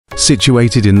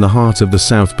Situated in the heart of the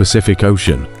South Pacific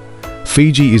Ocean,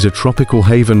 Fiji is a tropical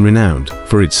haven renowned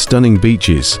for its stunning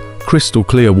beaches, crystal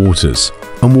clear waters,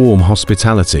 and warm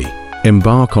hospitality.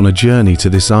 Embark on a journey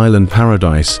to this island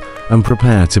paradise and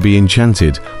prepare to be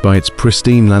enchanted by its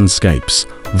pristine landscapes,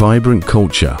 vibrant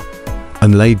culture,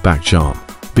 and laid-back charm.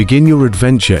 Begin your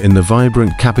adventure in the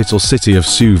vibrant capital city of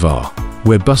Suva,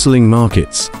 where bustling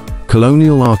markets,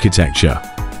 colonial architecture,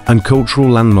 and cultural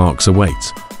landmarks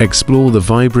await. Explore the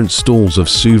vibrant stalls of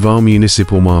Suva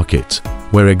Municipal Market,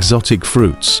 where exotic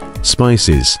fruits,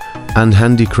 spices, and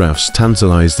handicrafts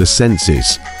tantalize the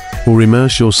senses, or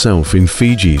immerse yourself in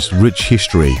Fiji's rich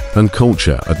history and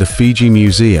culture at the Fiji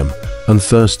Museum and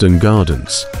Thurston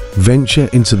Gardens. Venture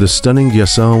into the stunning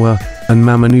Yasawa and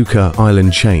Mamanuca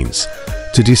island chains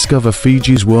to discover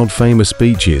Fiji's world-famous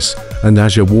beaches and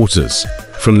azure waters.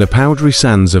 From the powdery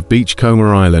sands of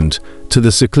Beachcomber Island to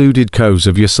the secluded coves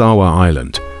of Yasawa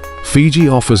Island, Fiji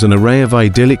offers an array of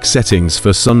idyllic settings for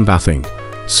sunbathing,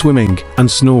 swimming, and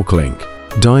snorkeling.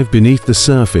 Dive beneath the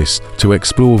surface to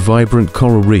explore vibrant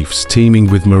coral reefs teeming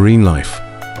with marine life,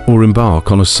 or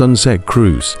embark on a sunset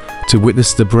cruise to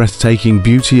witness the breathtaking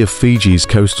beauty of Fiji's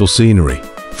coastal scenery.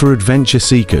 For adventure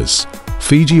seekers,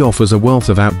 Fiji offers a wealth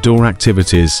of outdoor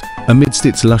activities amidst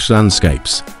its lush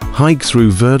landscapes. Hike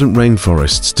through verdant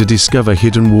rainforests to discover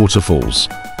hidden waterfalls,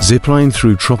 zipline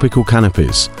through tropical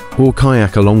canopies, or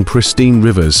kayak along pristine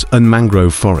rivers and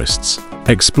mangrove forests.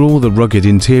 Explore the rugged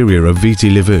interior of Viti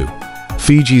Levu,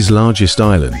 Fiji's largest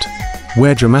island,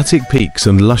 where dramatic peaks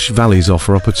and lush valleys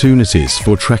offer opportunities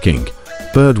for trekking,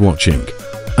 birdwatching,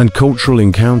 and cultural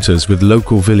encounters with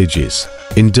local villages.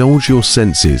 Indulge your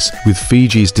senses with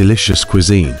Fiji's delicious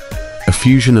cuisine, a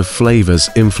fusion of flavors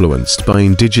influenced by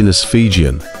indigenous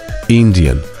Fijian,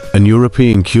 Indian, and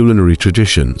European culinary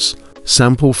traditions.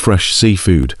 Sample fresh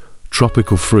seafood,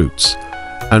 tropical fruits,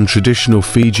 and traditional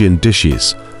Fijian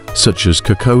dishes such as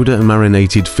kokoda and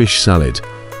marinated fish salad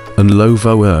and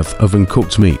lovo earth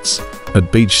oven-cooked meats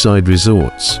at beachside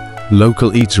resorts,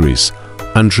 local eateries,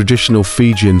 and traditional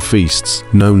Fijian feasts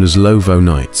known as lovo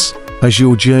nights. As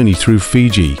your journey through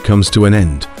Fiji comes to an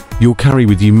end, you'll carry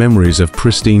with you memories of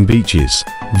pristine beaches,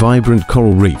 vibrant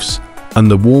coral reefs, and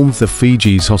the warmth of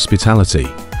Fiji's hospitality.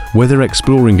 Whether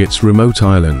exploring its remote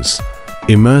islands,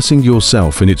 immersing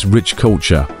yourself in its rich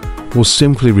culture, or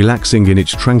simply relaxing in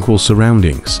its tranquil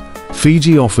surroundings,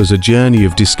 Fiji offers a journey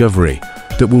of discovery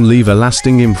that will leave a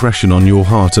lasting impression on your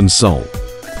heart and soul,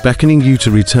 beckoning you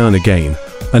to return again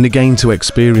and again to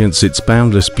experience its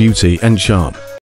boundless beauty and charm.